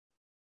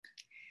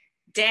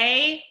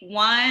Day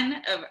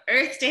 1 of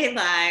Earth Day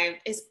Live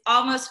is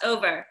almost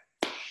over.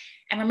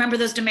 And remember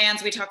those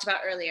demands we talked about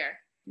earlier.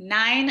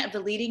 9 of the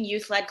leading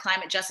youth-led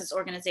climate justice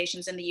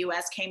organizations in the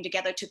US came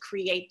together to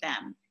create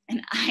them.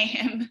 And I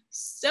am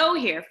so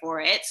here for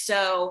it.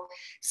 So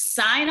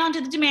sign on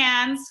to the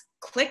demands,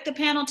 click the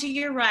panel to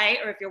your right,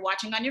 or if you're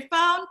watching on your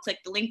phone, click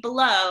the link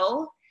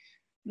below.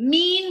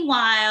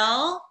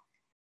 Meanwhile,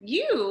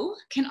 you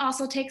can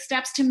also take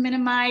steps to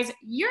minimize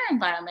your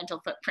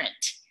environmental footprint.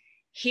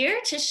 Here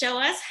to show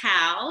us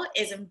how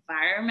is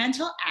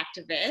environmental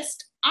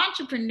activist,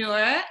 entrepreneur,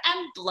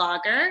 and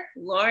blogger,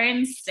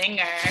 Lauren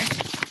Singer.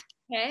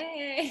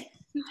 Hey.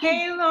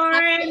 Hey,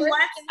 Lauren,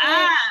 what's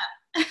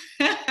up?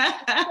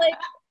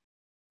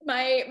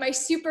 Like my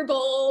Super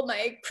Bowl,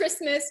 my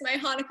Christmas, my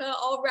Hanukkah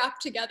all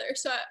wrapped together.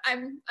 So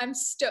I'm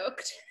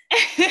stoked.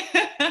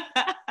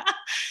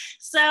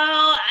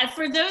 So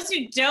for those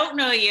who don't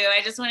know you,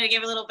 I just wanted to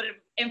give a little bit of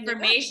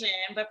information,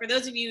 but for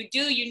those of you who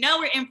do, you know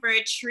we're in for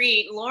a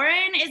treat.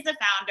 Lauren is the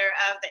founder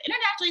of the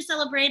internationally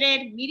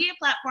celebrated media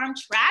platform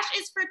Trash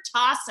is for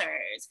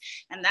Tossers.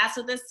 And that's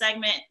what this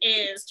segment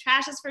is,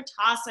 Trash is for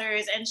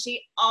Tossers. And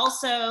she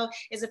also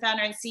is the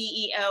founder and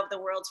CEO of the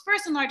world's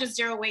first and largest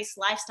zero waste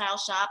lifestyle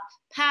shop,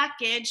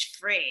 Package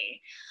Free.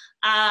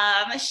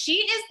 She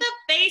is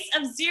the face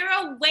of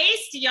zero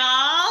waste,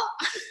 y'all.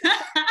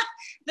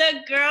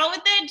 The girl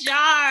with the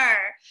jar.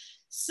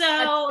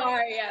 So,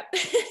 yep.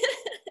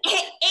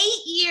 8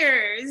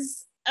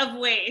 years of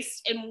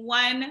waste in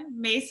one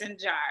mason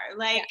jar.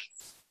 Like,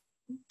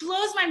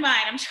 blows my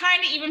mind. I'm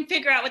trying to even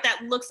figure out what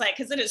that looks like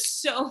because it is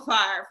so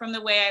far from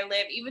the way I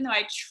live, even though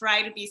I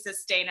try to be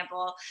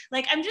sustainable.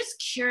 Like, I'm just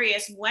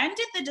curious, when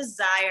did the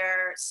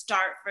desire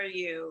start for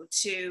you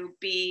to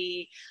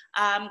be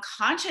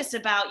conscious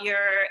about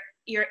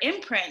your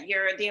imprint,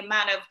 the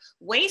amount of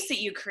waste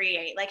that you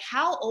create? Like,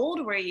 how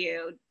old were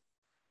you?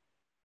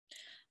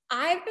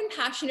 I've been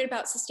passionate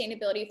about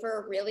sustainability for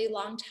a really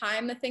long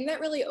time. The thing that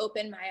really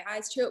opened my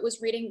eyes to it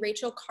was reading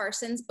Rachel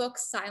Carson's book,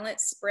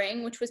 Silent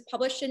Spring, which was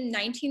published in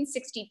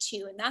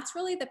 1962. And that's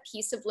really the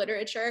piece of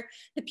literature,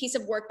 the piece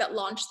of work that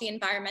launched the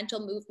environmental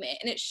movement.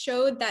 And it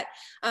showed that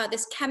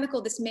this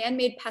chemical, this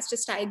man-made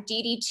pesticide,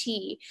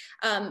 DDT,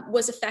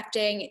 was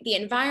affecting the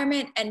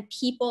environment and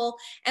people.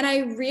 And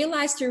I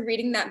realized through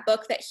reading that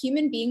book that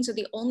human beings are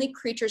the only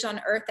creatures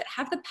on Earth that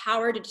have the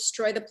power to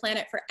destroy the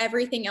planet for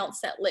everything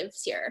else that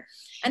lives here.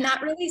 And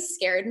that really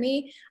scared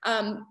me.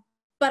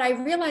 But I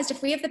realized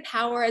if we have the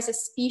power as a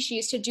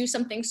species to do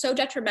something so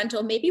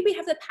detrimental, maybe we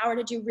have the power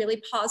to do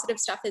really positive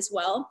stuff as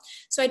well.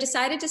 So I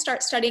decided to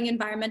start studying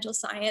environmental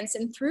science,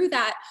 and through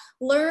that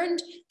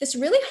learned this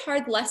really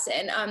hard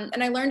lesson.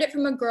 And I learned it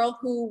from a girl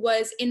who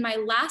was in my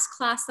last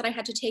class that I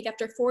had to take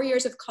after 4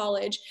 years of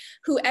college,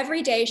 who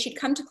every day she'd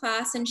come to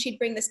class and she'd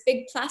bring this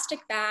big plastic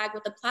bag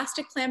with a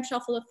plastic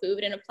clamshell full of food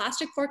and a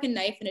plastic fork and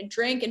knife and a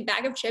drink and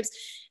bag of chips,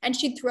 and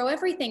she'd throw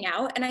everything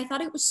out. And I thought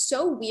it was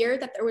so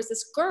weird that there was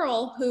this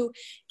girl who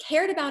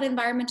cared about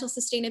environmental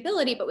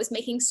sustainability, but was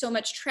making so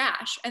much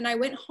trash. And I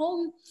went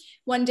home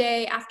one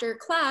day after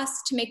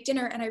class to make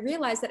dinner, and I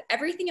realized that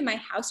everything in my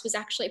house was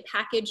actually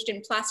packaged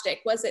in plastic.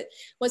 Was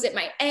it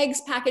my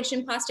eggs packaged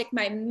in plastic,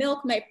 my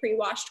milk, my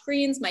pre-washed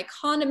greens, my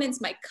condiments,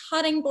 my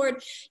cutting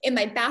board, in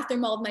my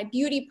bathroom, all of my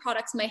beauty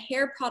products, my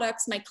hair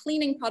products, my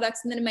cleaning products,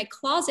 and then in my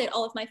closet,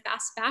 all of my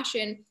fast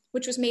fashion,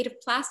 which was made of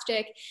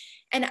plastic.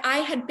 And I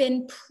had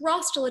been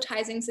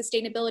proselytizing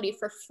sustainability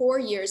for 4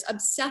 years,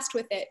 obsessed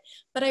with it.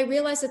 But I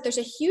realized that there's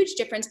a huge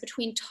difference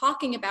between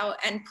talking about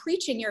and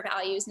preaching your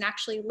values and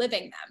actually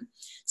living them.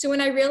 So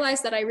when I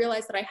realized that I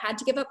had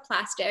to give up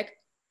plastic,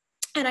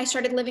 and I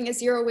started living a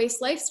zero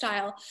waste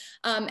lifestyle.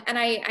 And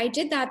I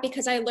did that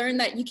because I learned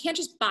that you can't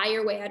just buy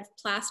your way out of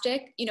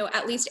plastic. You know,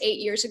 at least 8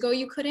 years ago,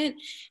 you couldn't.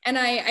 And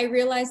I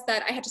realized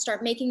that I had to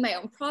start making my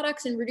own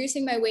products and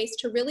reducing my waste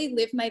to really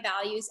live my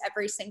values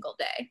every single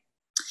day.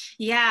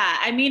 Yeah,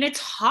 I mean, it's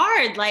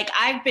hard. Like,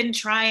 I've been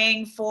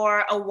trying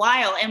for a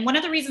while. And one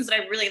of the reasons that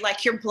I really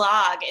like your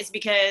blog is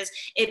because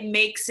it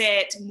makes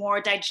it more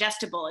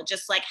digestible. It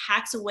just like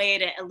hacks away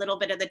at it a little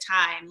bit at a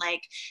time.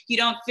 Like, you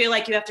don't feel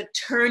like you have to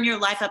turn your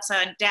life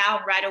upside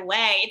down right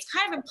away. It's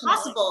kind of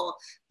impossible,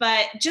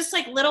 but just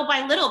like little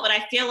by little. But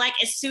I feel like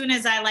as soon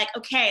as I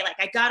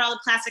I got all the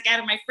plastic out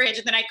of my fridge,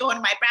 and then I go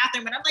into my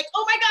bathroom and I'm like,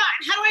 oh my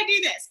God, how do I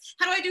do this?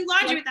 How do I do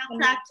laundry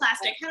without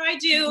plastic? How do I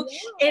do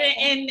it?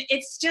 And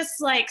it's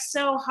just like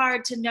so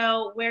hard to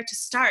know where to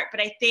start.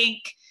 But I think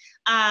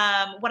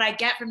what I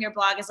get from your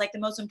blog is like the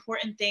most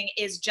important thing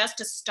is just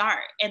to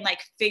start, and like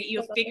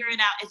you'll figure it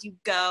out as you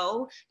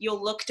go.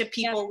 You'll look to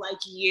people like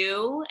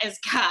you as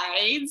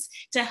guides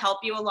to help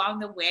you along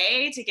the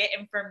way to get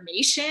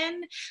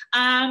information.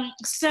 I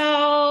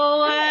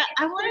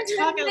want to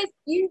talk about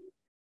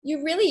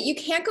you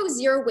can't go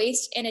zero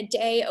waste in a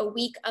day, a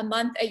week, a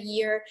month, a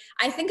year.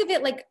 I think of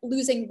it like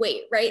losing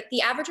weight, right?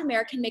 The average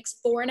American makes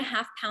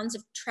 4.5 pounds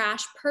of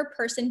trash per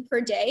person per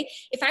day.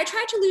 If I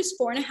tried to lose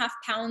 4.5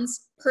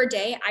 pounds per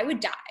day, I would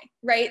die,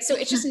 right? So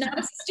it's just not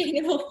a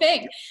sustainable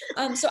thing.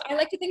 So I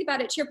like to think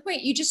about it to your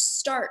point, you just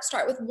start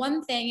with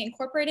one thing,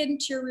 incorporate it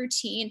into your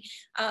routine.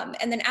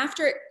 And then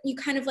after you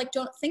kind of like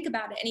don't think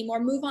about it anymore,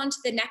 move on to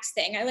the next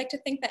thing. I like to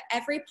think that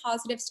every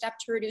positive step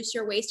to reduce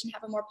your waste and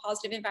have a more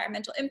positive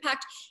environmental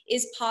impact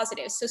is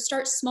positive. So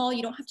start small.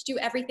 You don't have to do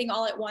everything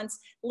all at once.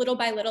 Little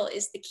by little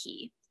is the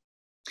key.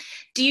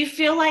 Do you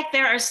feel like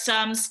there are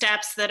some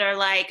steps that are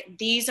like,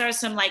 these are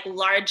some like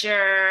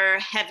larger,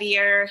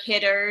 heavier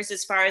hitters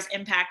as far as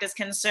impact is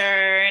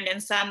concerned,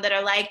 and some that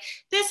are like,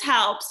 this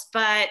helps,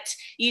 but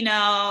you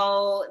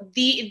know,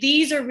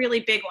 these are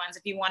really big ones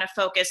if you want to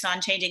focus on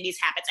changing these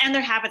habits, and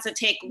they're habits that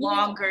take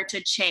longer to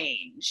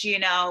change, you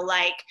know,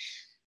 like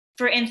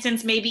for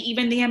instance, maybe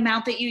even the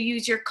amount that you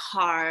use your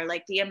car,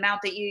 like the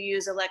amount that you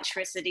use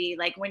electricity,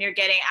 like when you're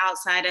getting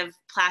outside of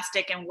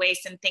plastic and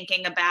waste and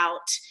thinking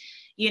about,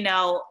 you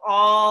know,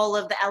 all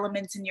of the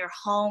elements in your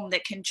home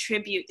that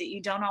contribute that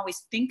you don't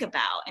always think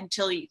about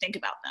until you think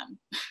about them.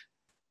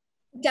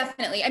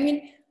 Definitely. I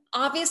mean,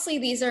 obviously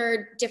these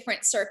are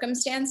different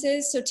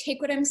circumstances. So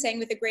take what I'm saying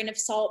with a grain of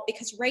salt,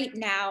 because right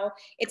now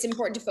it's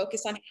important to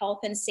focus on health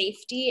and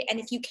safety. And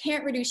if you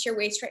can't reduce your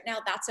waste right now,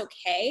 that's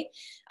okay.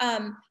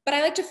 But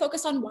I like to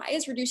focus on, why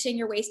is reducing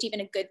your waste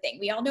even a good thing?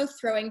 We all know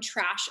throwing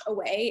trash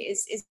away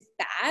is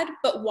bad,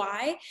 but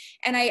why?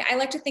 And I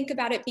like to think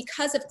about it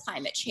because of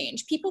climate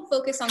change. People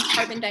focus on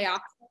carbon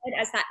dioxide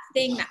as that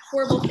thing, that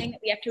horrible thing that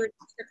we have to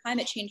reduce for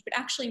climate change, but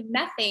actually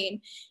methane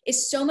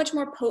is so much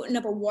more potent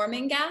of a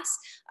warming gas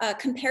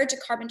compared to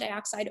carbon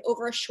dioxide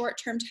over a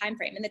short-term time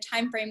frame, in the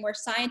time frame where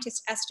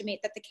scientists estimate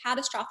that the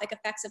catastrophic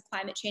effects of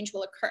climate change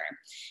will occur.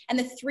 And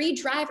the three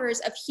drivers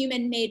of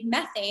human-made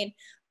methane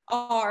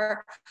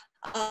are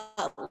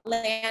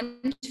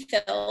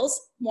landfills,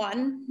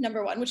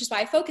 number one, which is why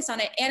I focus on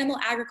it, animal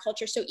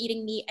agriculture, so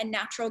eating meat, and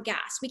natural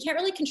gas. We can't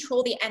really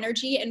control the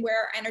energy and where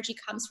our energy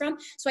comes from.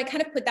 So I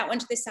kind of put that one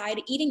to the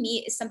side. Eating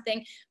meat is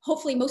something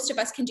hopefully most of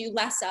us can do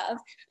less of.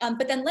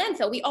 But then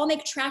landfill, we all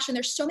make trash, and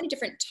there's so many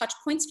different touch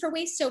points for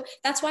waste. So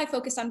that's why I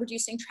focus on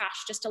reducing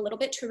trash just a little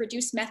bit to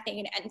reduce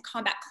methane and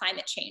combat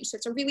climate change. So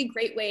it's a really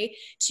great way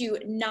to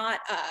not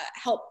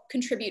help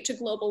contribute to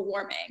global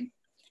warming.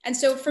 And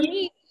so for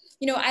me,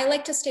 you know, I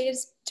like to say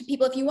to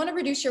people, if you want to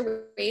reduce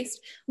your waste,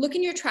 look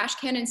in your trash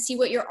can and see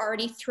what you're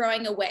already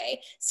throwing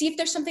away. See if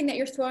there's something that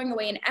you're throwing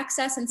away in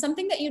excess and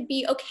something that you'd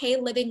be okay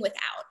living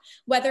without.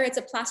 Whether it's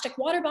a plastic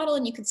water bottle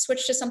and you could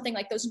switch to something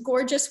like those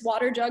gorgeous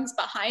water jugs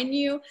behind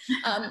you,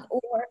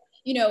 or,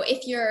 you know,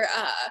 if you're,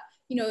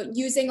 you know,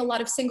 using a lot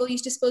of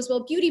single-use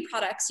disposable beauty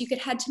products, you could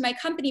head to my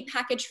company,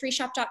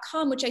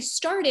 packagefreeshop.com, which I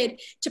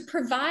started to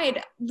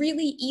provide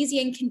really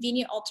easy and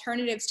convenient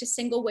alternatives to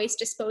single-waste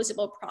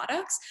disposable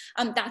products.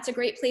 That's a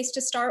great place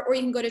to start. Or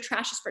you can go to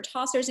Trashes for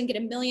Tossers and get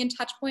a million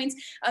touch points.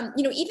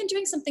 You know, even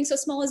doing something so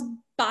small as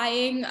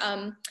buying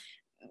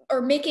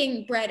or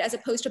making bread as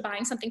opposed to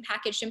buying something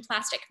packaged in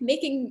plastic,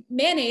 making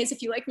mayonnaise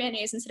if you like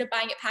mayonnaise instead of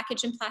buying it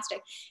packaged in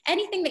plastic.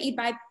 Anything that you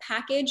buy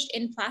packaged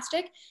in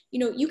plastic, you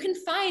know, you can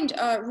find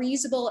a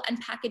reusable and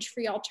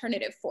package-free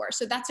alternative for.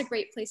 So that's a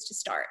great place to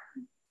start.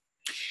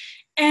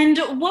 And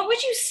what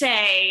would you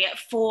say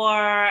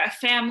for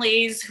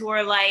families who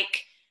are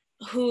like,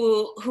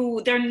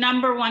 who their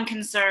number one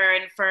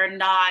concern for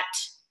not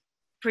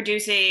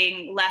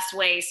producing less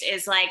waste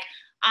is like,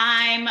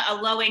 I'm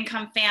a low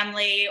income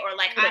family, or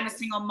like I'm a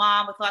single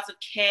mom with lots of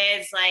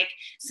kids, like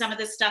some of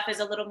this stuff is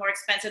a little more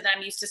expensive than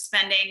I'm used to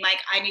spending, like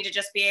I need to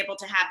just be able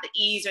to have the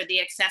ease or the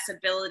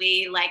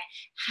accessibility. Like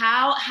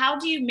how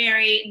do you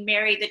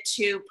marry the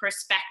two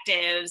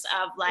perspectives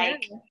of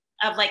like,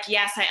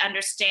 yes, I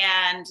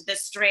understand the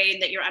strain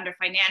that you're under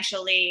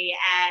financially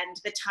and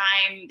the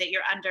time that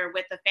you're under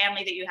with the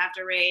family that you have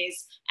to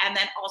raise, and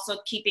then also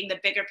keeping the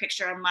bigger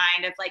picture in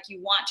mind of like,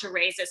 you want to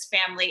raise this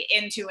family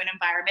into an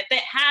environment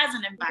that has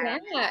an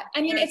environment. Yeah, I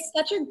mean, it's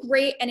such a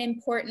great and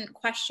important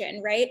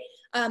question, right?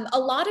 A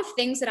lot of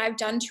things that I've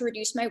done to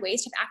reduce my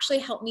waste have actually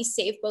helped me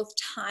save both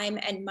time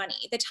and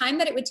money. The time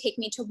that it would take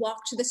me to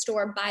walk to the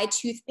store, buy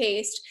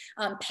toothpaste,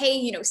 pay,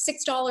 you know,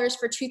 $6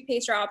 for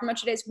toothpaste or however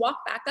much it is,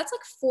 walk back, that's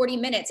like 40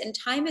 minutes, and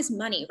time is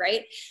money,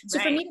 right? So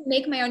for me to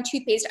make my own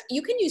toothpaste,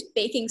 you can use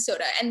baking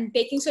soda, and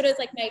baking soda is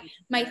like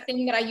my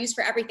thing that I use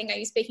for everything. I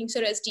use baking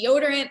soda as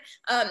deodorant.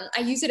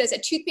 I use it as a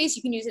toothpaste.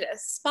 You can use it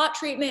as spot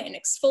treatment and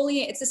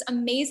exfoliant. It's this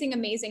amazing,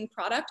 amazing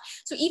product.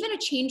 So even a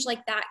change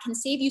like that can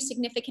save you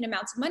significant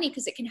amounts of money,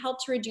 because it can help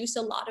to reduce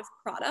a lot of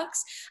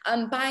products.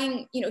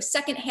 Buying, you know,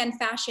 secondhand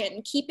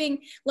fashion,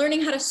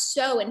 learning how to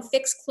sew and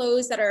fix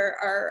clothes that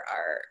are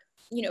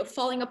you know,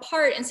 falling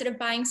apart instead of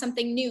buying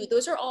something new.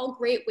 Those are all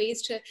great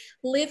ways to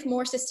live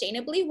more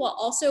sustainably while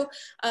also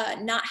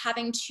not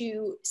having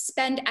to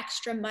spend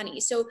extra money.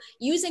 So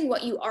using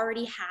what you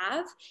already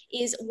have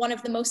is one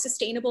of the most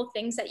sustainable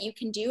things that you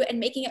can do,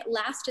 and making it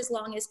last as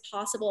long as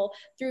possible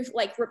through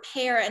like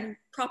repair and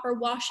proper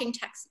washing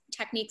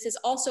techniques is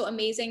also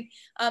amazing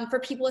for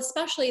people,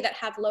 especially that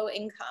have low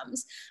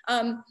incomes.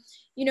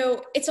 You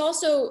know, it's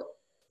also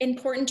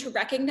important to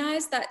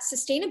recognize that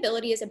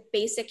sustainability is a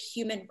basic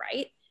human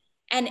right.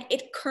 And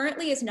it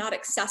currently is not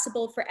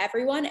accessible for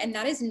everyone, and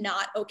that is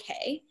not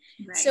okay.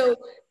 Right. So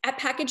at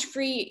Package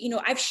Free, you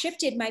know, I've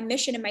shifted my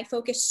mission and my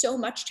focus so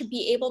much to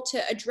be able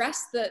to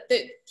address the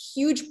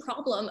huge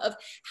problem of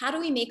how do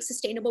we make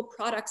sustainable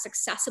products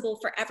accessible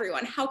for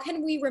everyone? How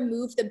can we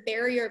remove the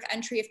barrier of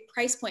entry of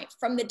price point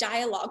from the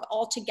dialogue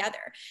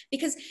altogether?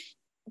 Because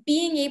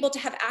being able to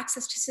have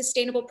access to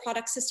sustainable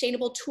products,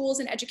 sustainable tools,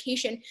 and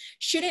education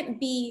shouldn't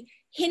be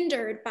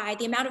hindered by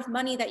the amount of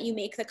money that you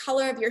make, the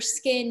color of your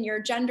skin, your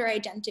gender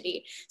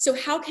identity. So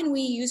how can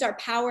we use our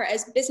power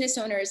as business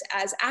owners,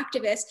 as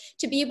activists,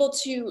 to be able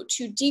to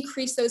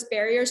decrease those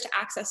barriers to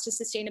access to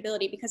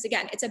sustainability? Because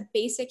again, it's a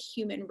basic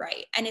human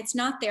right, and it's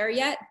not there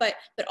yet, but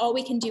all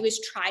we can do is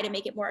try to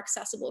make it more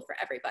accessible for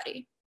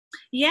everybody.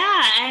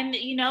 Yeah. And,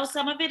 you know,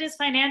 some of it is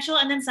financial,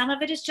 and then some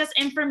of it is just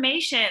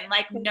information,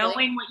 like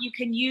knowing what you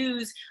can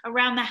use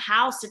around the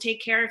house to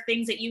take care of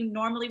things that you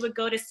normally would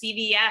go to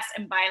CVS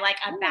and buy like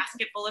a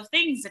basket full of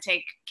things to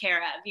take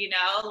care of, you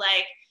know,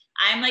 like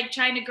I'm like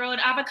trying to grow an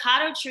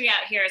avocado tree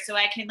out here so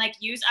I can like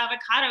use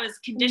avocado as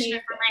conditioner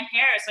for my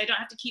hair, so I don't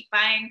have to keep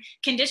buying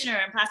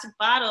conditioner in plastic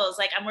bottles.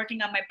 Like I'm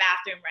working on my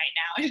bathroom right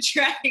now and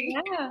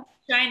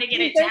trying to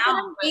get it There's down.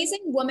 an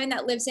amazing woman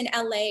that lives in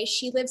LA.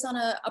 She lives on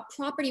a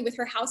property with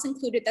her house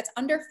included that's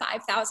under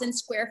 5,000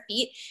 square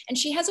feet. And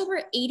she has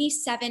over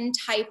 87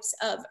 types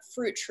of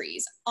fruit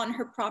trees on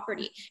her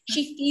property.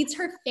 She feeds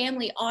her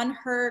family on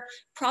her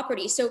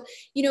property. So,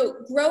 you know,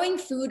 growing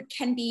food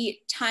can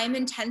be time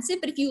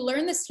intensive, but if you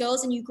learn the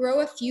skills and you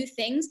grow a few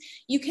things,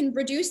 you can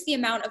reduce the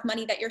amount of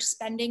money that you're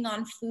spending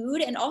on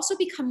food and also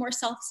become more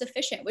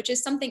self-sufficient, which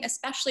is something,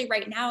 especially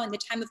right now in the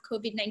time of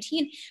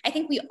COVID-19, I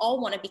think we all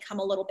want to become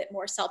a little bit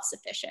more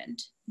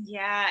self-sufficient.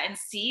 Yeah, and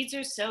seeds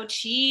are so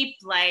cheap.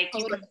 Like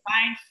you can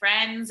find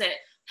friends that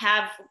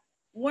have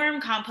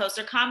worm compost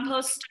or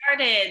compost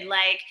started,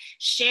 like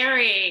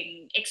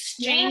sharing,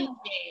 exchanging.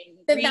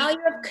 The value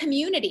of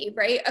community,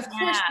 right? Of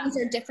course, things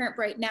are different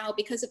right now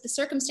because of the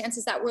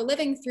circumstances that we're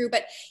living through.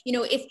 But you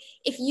know,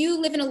 if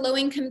you live in a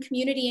low-income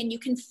community and you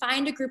can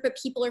find a group of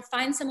people or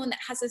find someone that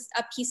has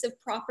a piece of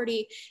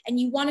property and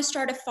you want to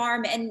start a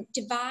farm and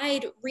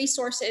divide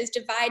resources,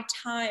 divide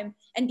time,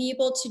 and be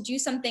able to do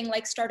something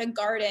like start a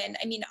garden.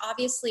 I mean,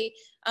 obviously,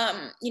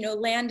 you know,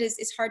 land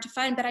is hard to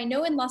find, but I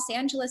know in Los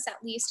Angeles,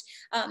 at least,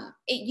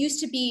 it used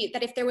to be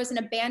that if there was an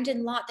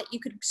abandoned lot that you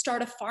could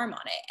start a farm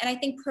on it. And I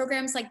think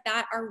programs like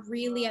that are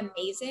really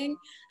amazing.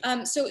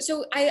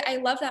 So I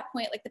love that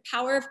point, like the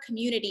power of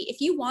community.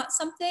 If you want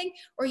something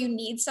or you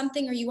need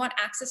something or you want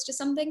access to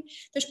something,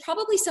 there's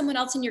probably someone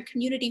else in your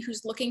community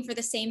who's looking for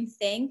the same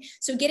thing.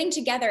 So getting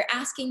together,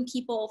 asking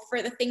people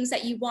for the things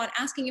that you want,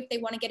 asking if they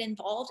want to get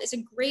involved is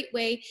a great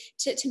way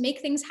to make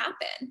things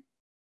happen.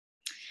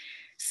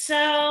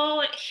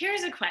 So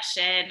here's a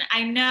question.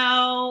 I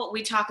know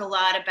we talk a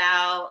lot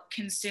about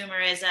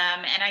consumerism,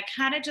 and I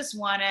kind of just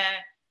want to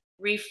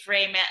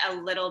reframe it a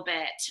little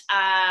bit.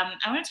 I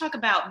want to talk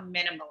about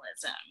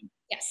minimalism.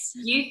 Yes.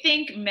 Do you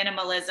think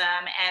minimalism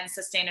and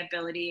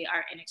sustainability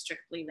are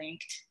inextricably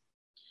linked?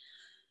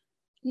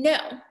 No,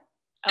 okay.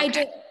 I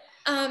don't.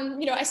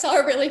 You know, I saw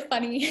a really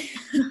funny,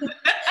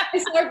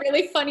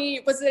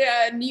 was it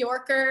a New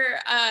Yorker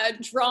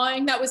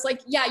drawing that was like,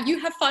 yeah, you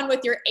have fun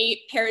with your 8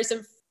 pairs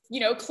of, you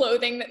know,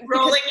 clothing.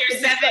 Rolling your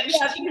 7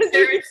 shirts. I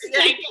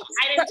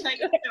didn't tell you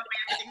the way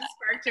everything's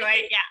sparked to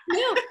it. Yeah.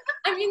 No,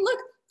 I mean, look,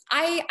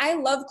 I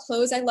love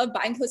clothes. I love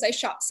buying clothes. I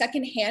shop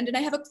secondhand and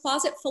I have a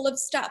closet full of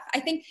stuff. I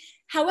think,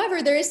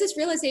 however, there is this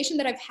realization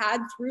that I've had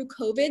through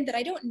COVID that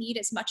I don't need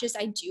as much as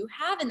I do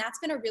have. And that's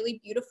been a really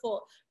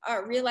beautiful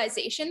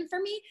realization for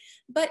me.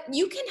 But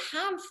you can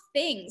have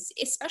things,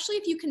 especially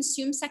if you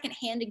consume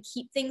secondhand and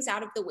keep things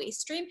out of the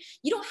waste stream.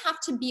 You don't have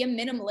to be a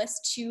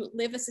minimalist to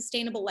live a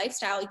sustainable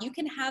lifestyle. You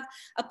can have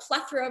a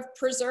plethora of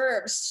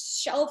preserves,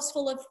 shelves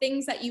full of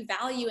things that you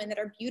value and that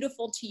are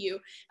beautiful to you,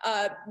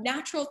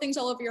 natural things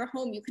all over your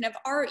home. You can have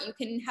art, you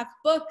can have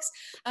books,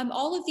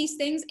 all of these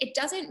things. It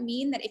doesn't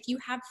mean that if you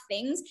have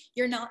things,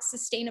 you're not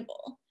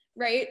sustainable,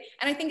 right?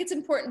 And I think it's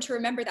important to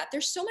remember that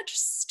there's so much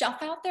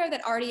stuff out there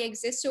that already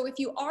exists. So if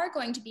you are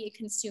going to be a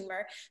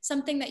consumer,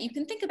 something that you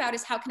can think about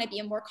is how can I be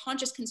a more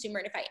conscious consumer?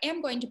 And if I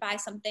am going to buy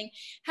something,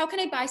 how can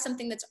I buy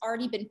something that's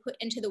already been put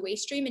into the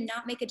waste stream and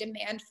not make a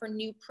demand for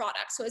new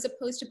products? So as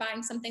opposed to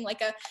buying something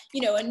like a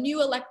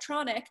new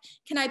electronic,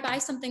 can I buy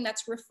something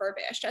that's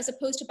refurbished? As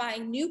opposed to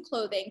buying new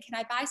clothing, can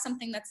I buy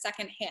something that's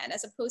secondhand?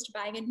 As opposed to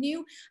buying a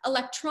new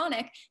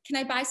electronic, can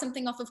I buy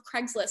something off of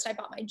Craigslist? I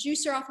bought my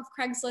juicer off of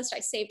Craigslist. I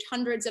saved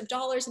hundreds of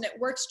dollars and it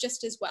works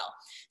just as well.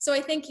 So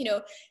I think,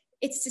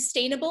 it's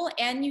sustainable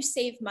and you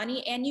save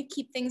money and you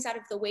keep things out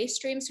of the waste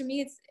streams. For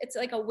me, it's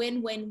like a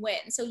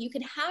win-win-win. So you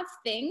can have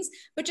things,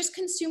 but just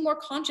consume more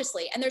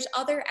consciously. And there's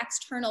other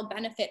external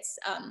benefits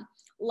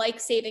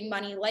like saving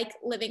money, like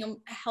living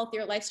a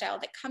healthier lifestyle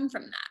that come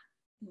from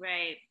that.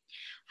 Right.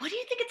 What do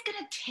you think it's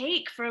going to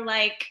take for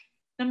like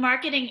the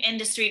marketing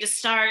industry to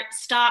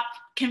stop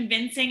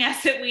convincing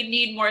us that we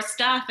need more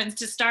stuff and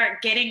to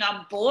start getting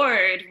on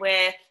board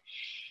with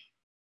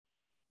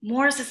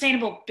more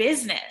sustainable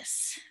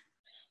business?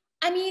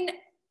 I mean,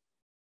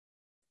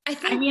 I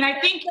think I mean, I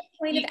that's think the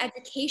point of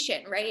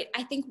education, right?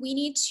 I think we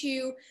need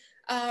to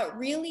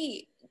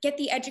really get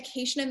the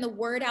education and the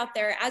word out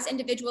there as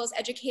individuals,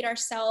 educate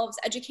ourselves,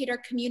 educate our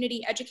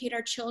community, educate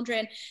our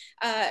children,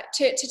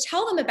 to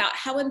tell them about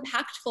how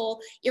impactful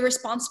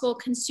irresponsible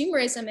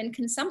consumerism and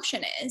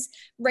consumption is,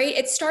 right?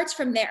 It starts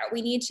from there.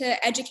 We need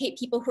to educate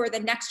people who are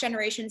the next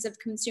generations of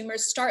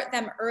consumers, start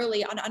them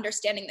early on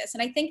understanding this.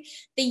 And I think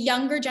the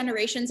younger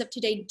generations of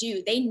today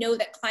do. They know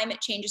that climate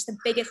change is the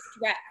biggest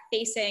threat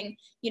facing,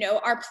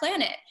 our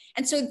planet.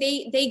 And so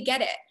they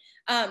get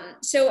it.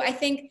 So I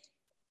think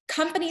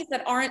companies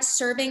that aren't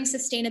serving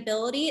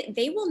sustainability,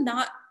 they will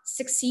not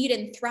succeed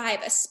and thrive,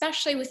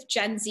 especially with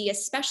Gen Z,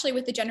 especially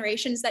with the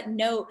generations that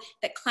know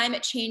that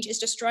climate change is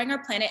destroying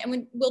our planet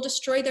and will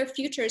destroy their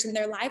futures and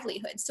their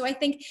livelihoods. So I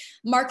think,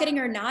 marketing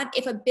or not,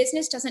 if a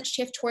business doesn't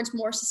shift towards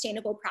more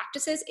sustainable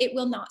practices, it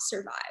will not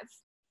survive.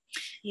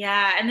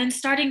 Yeah, and then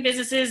starting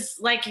businesses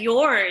like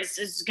yours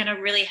is going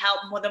to really help.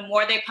 The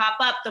more they pop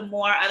up, the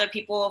more other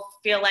people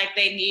feel like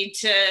they need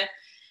to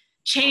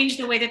change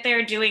the way that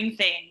they're doing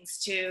things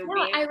to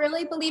Yeah, be. I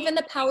really believe in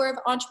the power of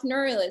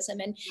entrepreneurialism.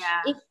 And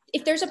Yeah.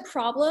 if there's a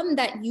problem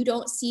that you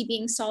don't see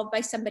being solved by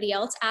somebody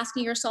else,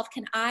 asking yourself,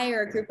 can I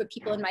or a group of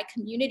people in my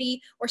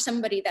community or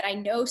somebody that I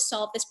know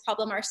solve this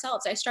problem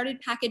ourselves? I started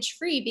Package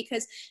Free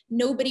because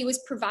nobody was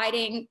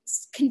providing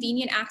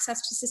convenient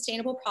access to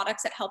sustainable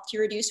products that helped you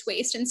reduce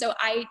waste. And so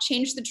I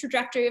changed the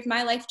trajectory of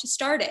my life to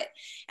start it.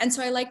 And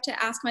so I like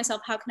to ask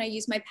myself, how can I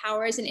use my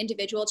power as an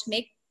individual to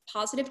make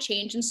positive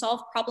change and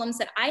solve problems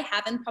that I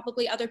have and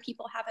probably other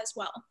people have as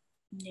well?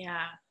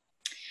 Yeah.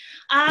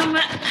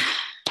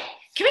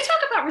 Can we talk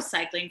about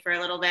recycling for a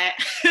little bit?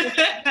 100%.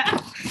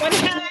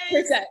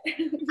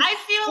 I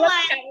feel Let's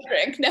like have a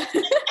drink. No.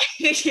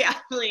 yeah,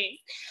 please.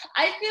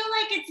 I feel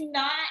like it's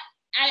not.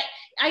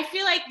 I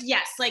feel like,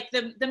 yes, like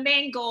the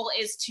main goal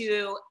is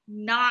to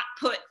not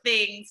put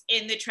things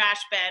in the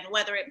trash bin,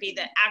 whether it be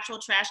the actual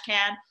trash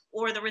can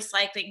or the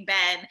recycling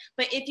bin.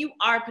 But if you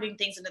are putting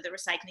things into the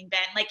recycling bin,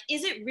 like,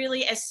 is it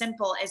really as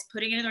simple as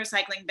putting it in the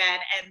recycling bin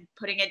and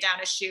putting it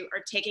down a chute,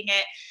 or taking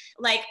it?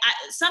 Like,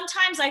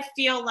 sometimes I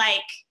feel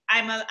like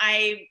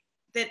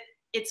that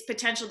it's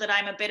potential that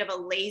I'm a bit of a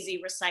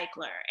lazy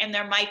recycler, and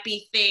there might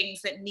be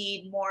things that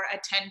need more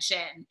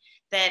attention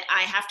that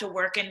I have to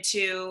work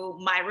into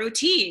my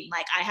routine.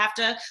 Like, I have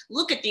to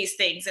look at these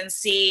things and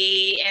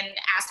see and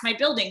ask my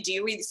building, do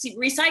you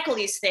recycle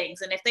these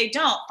things? And if they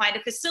don't, find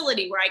a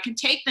facility where I can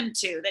take them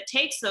to that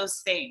takes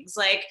those things.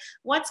 Like,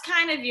 what's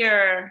kind of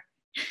your...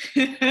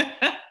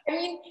 I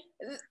mean,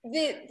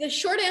 the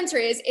short answer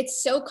is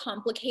it's so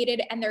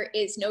complicated and there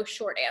is no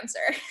short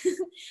answer.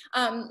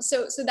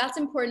 So that's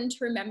important to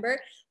remember.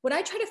 What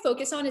I try to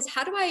focus on is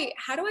how do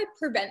I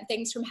prevent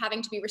things from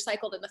having to be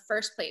recycled in the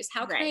first place?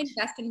 How can I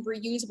invest in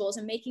reusables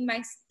and making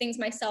my things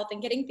myself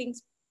and getting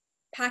things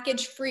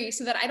package free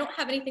so that I don't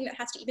have anything that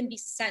has to even be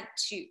sent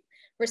to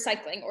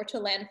recycling or to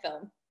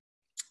landfill?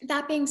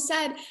 That being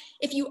said,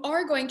 if you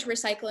are going to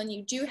recycle and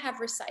you do have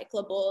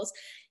recyclables,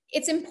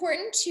 it's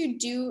important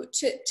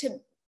to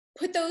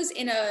put those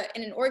in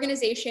an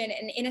organization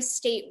and in a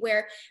state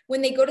where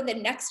when they go to the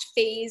next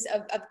phase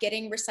of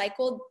getting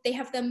recycled, they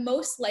have the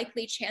most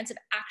likely chance of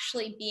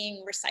actually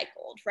being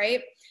recycled,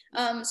 right?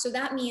 So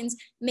that means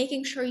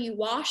making sure you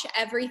wash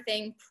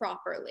everything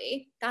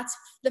properly. That's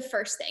the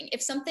first thing.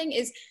 If something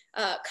is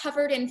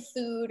covered in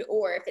food,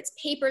 or if it's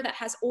paper that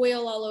has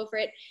oil all over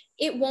it,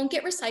 it won't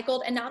get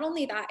recycled. And not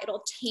only that,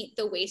 it'll taint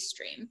the waste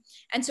stream.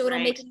 And so it'll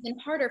make it even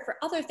harder for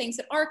other things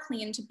that are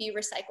clean to be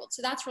recycled.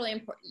 So that's really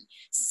important.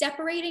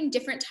 Separating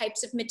different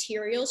types of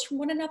materials from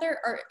one another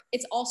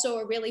it's also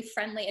a really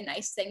friendly and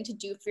nice thing to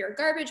do for your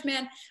garbage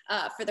man,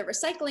 for the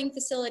recycling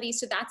facility.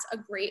 So that's a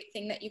great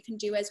thing that you can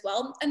do as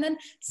well. And then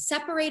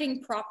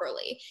separating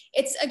properly.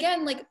 It's,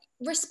 again, like,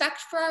 respect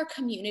for our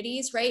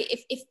communities, right?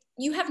 If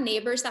you have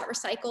neighbors that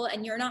recycle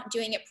and you're not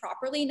doing it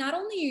properly, not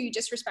only are you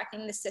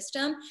disrespecting the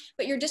system,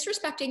 but you're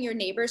disrespecting your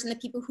neighbors and the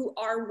people who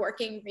are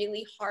working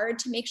really hard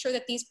to make sure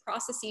that these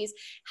processes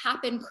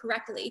happen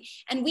correctly.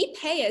 And we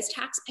pay as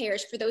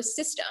taxpayers for those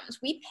systems.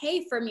 We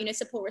pay for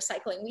municipal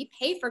recycling. We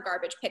pay for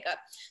garbage pickup.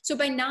 So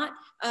by not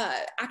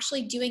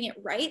actually doing it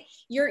right,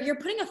 you're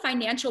putting a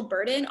financial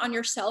burden on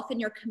yourself and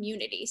your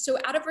community. So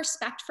out of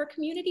respect for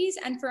communities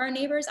and for our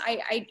neighbors,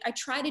 I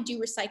try to do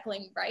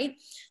recycling right.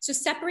 So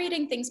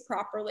separating things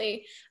properly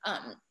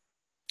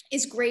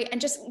is great. And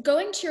just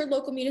going to your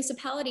local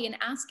municipality and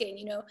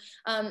asking,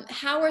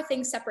 how are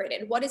things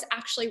separated? What is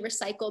actually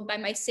recycled by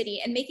my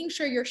city? And making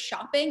sure you're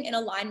shopping in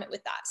alignment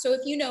with that. So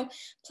if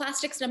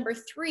plastics number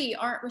 3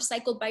 aren't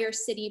recycled by your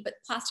city, but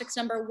plastics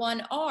number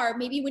 1 are,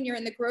 maybe when you're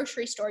in the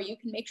grocery store, you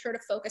can make sure to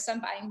focus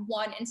on buying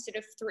 1 instead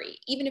of 3.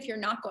 Even if you're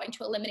not going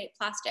to eliminate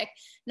plastic,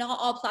 not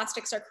all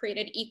plastics are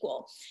created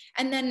equal.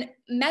 And then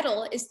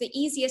metal is the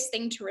easiest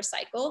thing to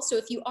recycle. So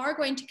if you are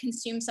going to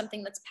consume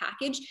something that's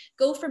packaged,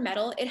 go for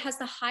metal. It has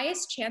the highest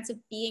chance of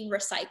being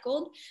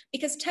recycled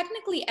because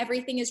technically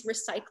everything is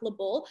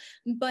recyclable,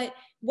 but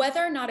whether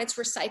or not it's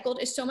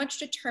recycled is so much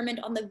determined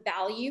on the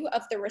value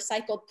of the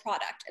recycled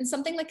product. And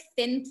something like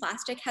thin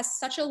plastic has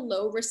such a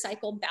low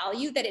recycled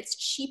value that it's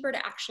cheaper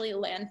to actually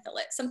landfill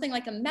it. Something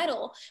like a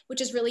metal,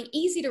 which is really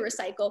easy to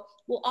recycle,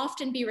 will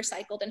often be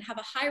recycled and have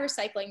a high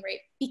recycling rate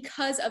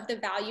because of the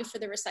value for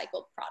the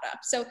recycled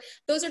product. So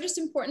those are just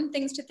important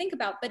things to think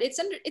about, but it's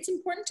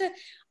important to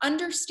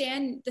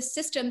understand the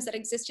systems that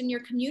exist in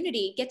your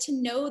community, get to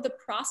know the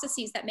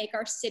processes that make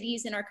our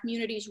cities and our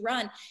communities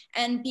run,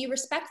 and be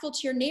respectful to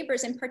your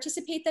neighbors and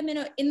participate them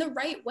in the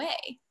right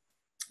way.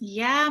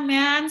 Yeah,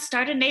 man,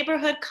 start a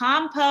neighborhood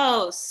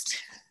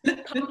compost.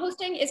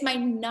 Composting is my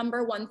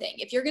number one thing.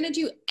 If you're going to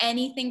do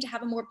anything to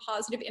have a more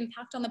positive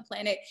impact on the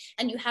planet,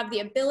 and you have the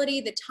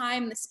ability, the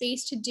time, the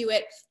space to do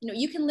it,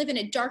 you can live in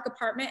a dark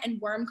apartment and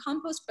worm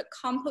compost, but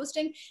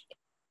composting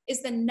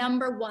is the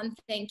number one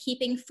thing.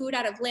 Keeping food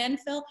out of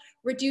landfill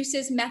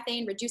reduces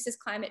methane, reduces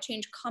climate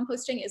change.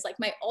 Composting is like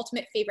my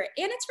ultimate favorite.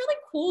 And it's really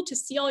cool to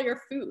see all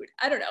your food.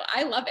 I don't know.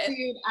 I love it.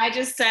 Dude, I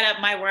just set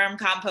up my worm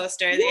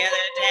composter the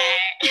other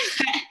day.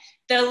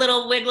 The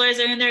little wigglers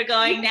are in there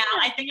going now.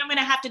 I think I'm going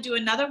to have to do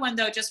another one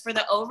though, just for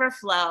the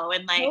overflow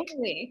and like.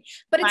 Totally.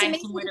 But it's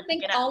amazing to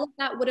think all of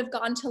that would have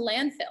gone to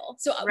landfill.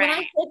 So when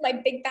I pulled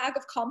my big bag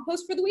of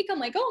compost for the week, I'm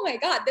like, oh my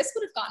God, this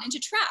would have gone into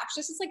trash.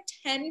 This is like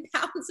 10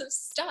 pounds of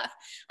stuff.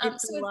 So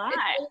it's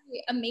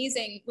really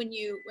amazing when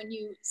you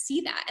see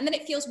that. And then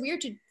it feels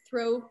weird to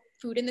throw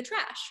food in the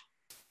trash.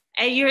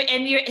 And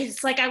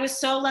it's like I was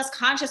so less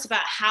conscious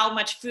about how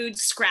much food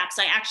scraps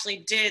I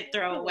actually did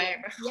throw away.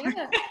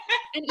 Yeah.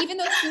 And even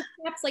those food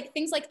scraps, like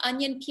things like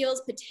onion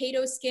peels,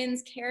 potato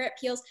skins, carrot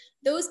peels,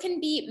 those can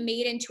be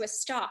made into a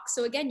stock.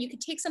 So again, you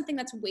could take something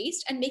that's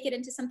waste and make it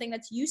into something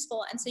that's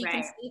useful. And so you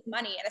can save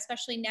money. And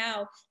especially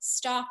now,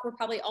 stock, we're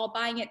probably all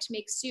buying it to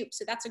make soup.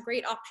 So that's a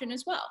great option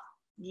as well.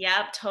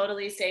 Yep,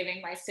 totally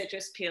saving my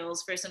citrus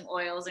peels for some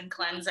oils and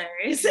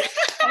cleansers.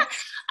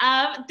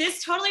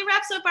 This totally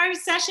wraps up our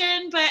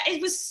session, but it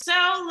was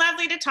so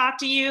lovely to talk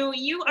to you.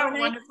 You are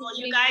wonderful.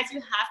 You guys, you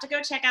have to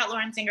go check out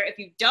Lauren Singer. If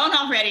you don't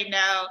already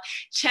know,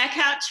 check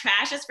out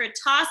Trash is for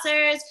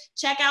Tossers.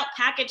 Check out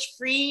Package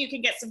Free. You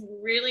can get some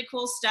really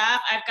cool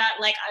stuff. I've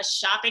got like a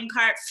shopping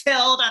cart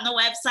filled on the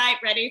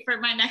website ready for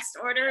my next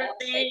order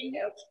thing.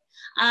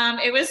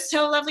 It was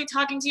so lovely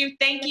talking to you.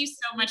 Thank you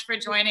so much for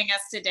joining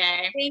us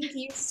today. Thank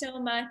you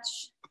so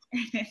much.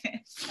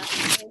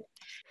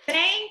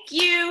 Thank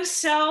you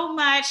so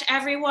much,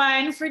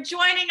 everyone, for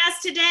joining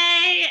us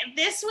today.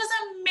 This was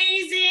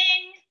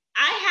amazing.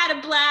 I had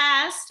a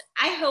blast.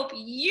 I hope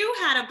you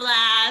had a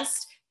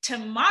blast.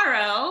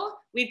 Tomorrow,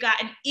 we've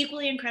got an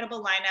equally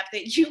incredible lineup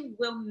that you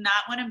will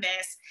not want to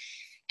miss.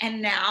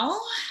 And now,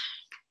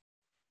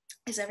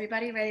 is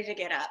everybody ready to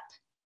get up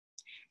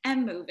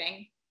and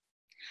moving?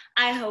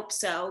 I hope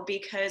so,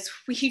 because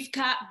we've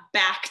got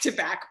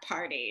back-to-back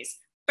parties.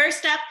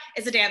 First up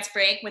is a dance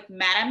break with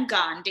Madame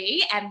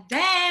Gandhi, and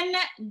then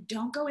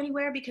don't go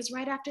anywhere because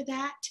right after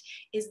that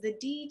is the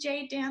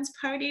DJ dance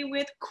party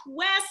with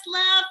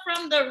Questlove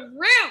from The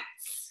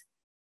Roots.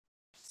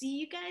 See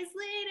you guys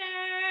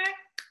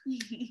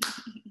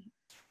later.